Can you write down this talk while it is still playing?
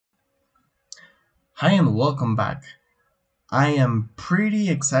Hi and welcome back. I am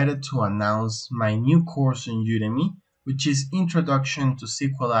pretty excited to announce my new course on Udemy, which is Introduction to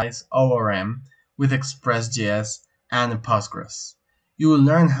Sequelize ORM with Express.js and Postgres. You will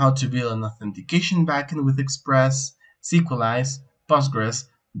learn how to build an authentication backend with Express, Sequelize, Postgres,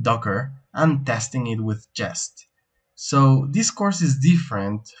 Docker, and testing it with Jest. So this course is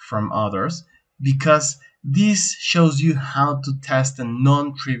different from others because this shows you how to test a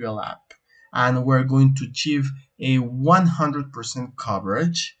non-trivial app, and we're going to achieve a 100%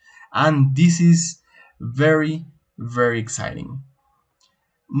 coverage, and this is very exciting.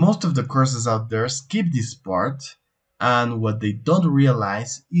 Most of the courses out there skip this part, and what they don't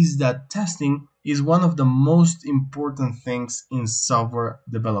realize is that testing is one of the most important things in software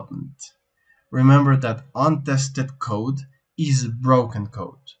development. Remember that untested code is broken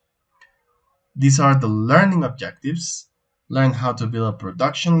code. These are the learning objectives. Learn how to build a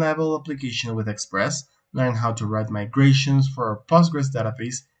production level application with Express. Learn how to write migrations for our Postgres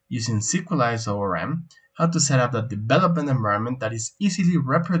database using Sequelize ORM. How to set up a development environment that is easily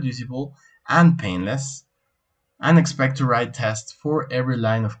reproducible and painless. And expect to write tests for every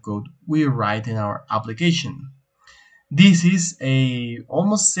line of code we write in our application. This is a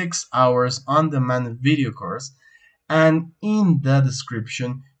almost 6 hours on-demand video course, and in the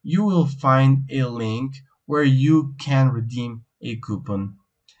description you will find a link where you can redeem a coupon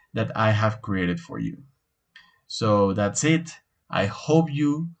that I have created for you. So that's it. I hope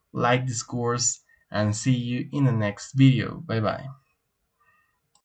you like this course and see you in the next video. Bye bye.